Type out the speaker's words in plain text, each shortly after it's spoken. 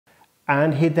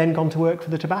And he'd then gone to work for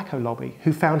the tobacco lobby,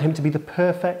 who found him to be the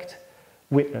perfect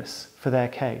witness for their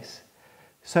case.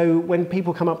 So when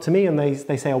people come up to me and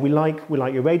they say, oh, we like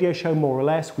your radio show more or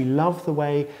less, we love the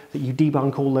way that you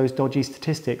debunk all those dodgy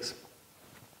statistics,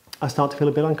 I start to feel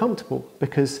a bit uncomfortable,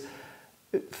 because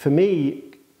for me,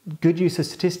 good use of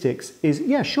statistics is,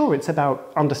 yeah, sure, it's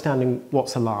about understanding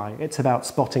what's a lie, it's about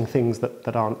spotting things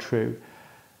that aren't true,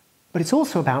 but it's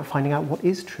also about finding out what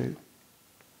is true.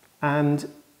 And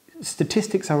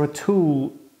statistics are a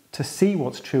tool to see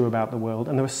what's true about the world,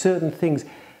 and there are certain things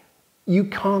you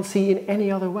can't see in any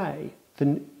other way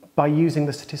than by using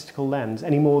the statistical lens,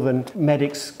 any more than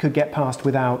medics could get past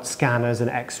without scanners and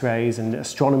x-rays, and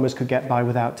astronomers could get by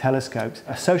without telescopes.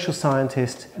 A social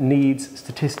scientist needs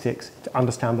statistics to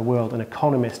understand the world. An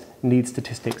economist needs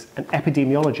statistics. An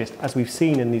epidemiologist, as we've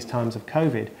seen in these times of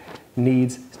COVID,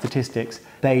 needs statistics.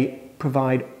 They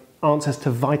provide answers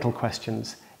to vital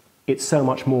questions. It's so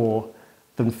much more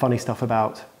than funny stuff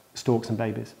about storks and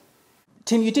babies.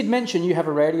 Tim, you did mention you have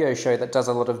a radio show that does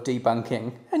a lot of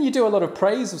debunking, and you do a lot of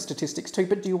praise of statistics too,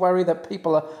 but do you worry that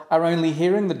people are only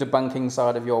hearing the debunking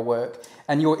side of your work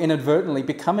and you're inadvertently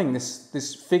becoming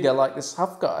this figure like this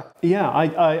Huff guy? Yeah,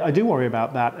 I do worry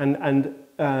about that, and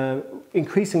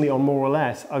increasingly on More or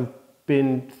Less, I've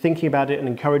been thinking about it and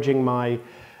encouraging my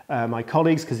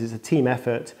colleagues, because it's a team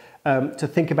effort, to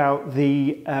think about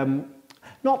the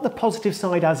not the positive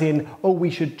side as in, oh,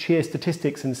 we should cheer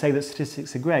statistics and say that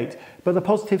statistics are great, but the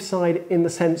positive side in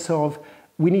the sense of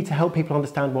we need to help people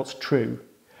understand what's true,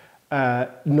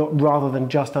 rather than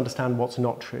just understand what's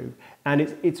not true. And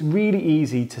it's really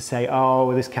easy to say,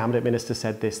 oh, this cabinet minister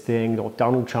said this thing, or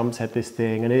Donald Trump said this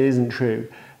thing, and it isn't true.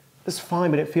 That's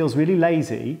fine, but it feels really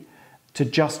lazy to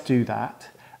just do that.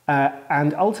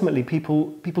 And ultimately,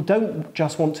 people don't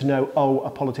just want to know, oh, a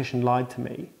politician lied to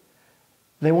me.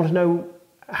 They want to know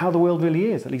how the world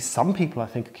really is. At least some people, I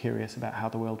think, are curious about how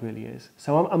the world really is.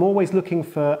 So I'm always looking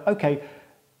for, okay,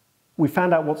 we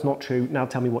found out what's not true, now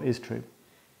tell me what is true.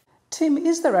 Tim,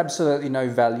 is there absolutely no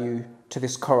value to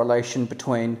this correlation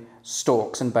between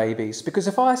storks and babies? Because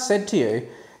if I said to you,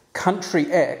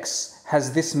 country X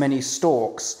has this many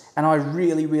storks, and I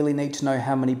really, really need to know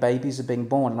how many babies are being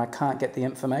born, and I can't get the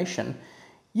information,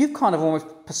 you've kind of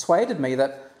almost persuaded me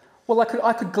that, well,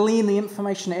 I could glean the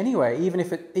information anyway, even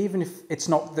if it's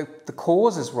not the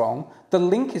cause is wrong, the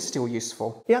link is still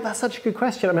useful. Yeah, that's such a good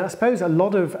question. I mean, I suppose a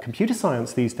lot of computer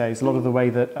science these days, a lot of the way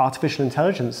that artificial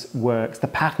intelligence works, the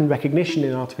pattern recognition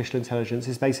in artificial intelligence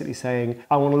is basically saying,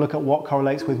 I want to look at what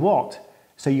correlates with what.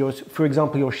 So for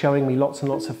example, you're showing me lots and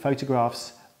lots of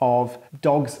photographs of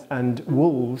dogs and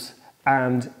wolves,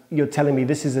 and you're telling me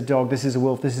this is a dog, this is a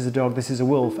wolf, this is a dog, this is a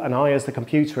wolf, and I, as the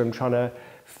computer, am trying to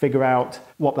figure out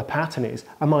what the pattern is.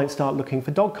 I might start looking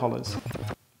for dog collars.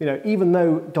 You know, even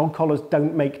though dog collars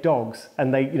don't make dogs,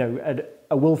 and they, you know,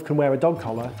 a wolf can wear a dog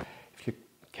collar if you're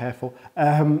careful.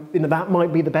 You know, that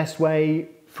might be the best way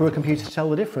for a computer to tell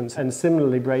the difference. And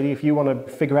similarly, Brady, if you want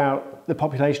to figure out the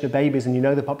population of babies and you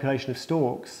know the population of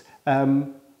storks,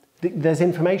 there's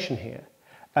information here.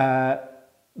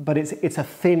 But it's a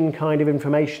thin kind of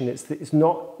information. It's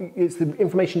the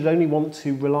information you only want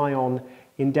to rely on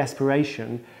in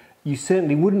desperation. You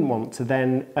certainly wouldn't want to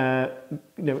then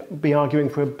be arguing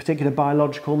for a particular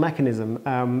biological mechanism,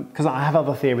 because I have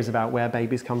other theories about where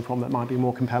babies come from that might be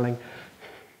more compelling.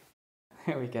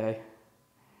 Here we go.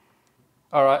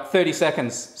 All right, 30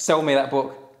 seconds. Sell me that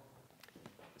book.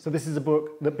 So this is a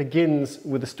book that begins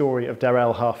with the story of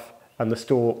Darrell Huff and the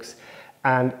storks,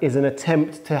 and is an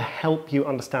attempt to help you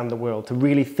understand the world, to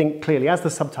really think clearly. As the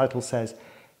subtitle says,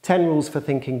 10 rules for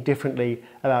thinking differently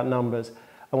about numbers.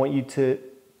 I want you to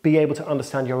be able to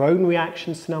understand your own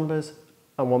reactions to numbers.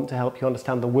 I want to help you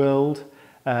understand the world,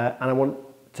 and I want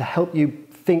to help you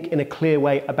think in a clear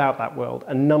way about that world.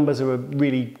 And numbers are a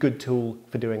really good tool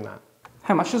for doing that.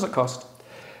 How much does it cost?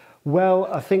 Well,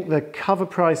 I think the cover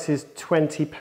price is £20.